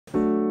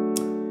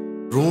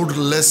road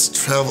less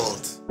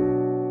traveled.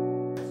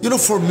 You know,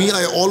 for me,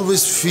 I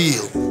always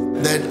feel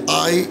that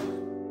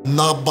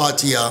Nav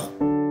Bhatia,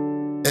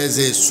 as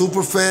a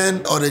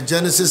superfan or a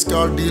Genesis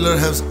car dealer,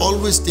 has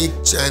always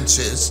taken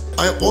chances.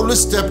 I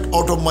always stepped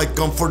out of my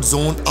comfort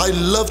zone. I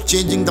love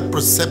changing the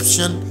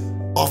perception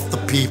of the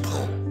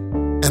people.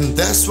 And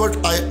that's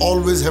what I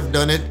always have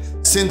done it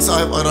since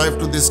I've arrived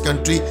to this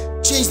country.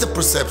 Change the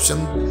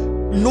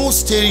perception, no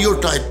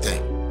stereotype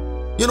thing.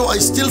 You know, I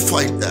still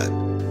fight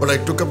that. But I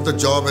took up the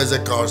job as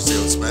a car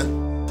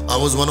salesman. I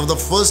was one of the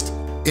first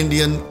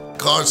Indian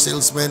car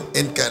salesmen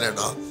in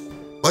Canada.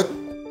 But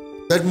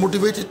that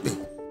motivated me.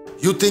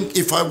 You think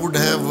if I would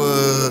have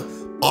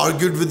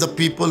argued with the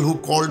people who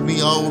called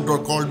me out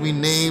or called me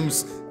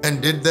names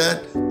and did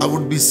that, I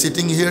would be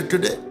sitting here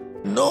today?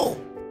 No.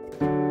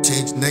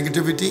 Change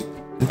negativity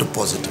into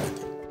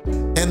positivity.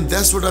 And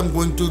that's what I'm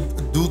going to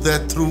do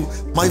that through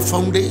my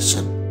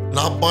foundation,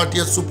 Nav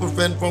Bhatia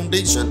Superfan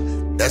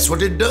Foundation. That's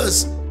what it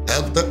does.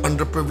 Help the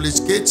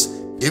underprivileged kids,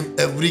 give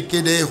every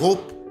kid a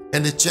hope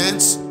and a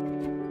chance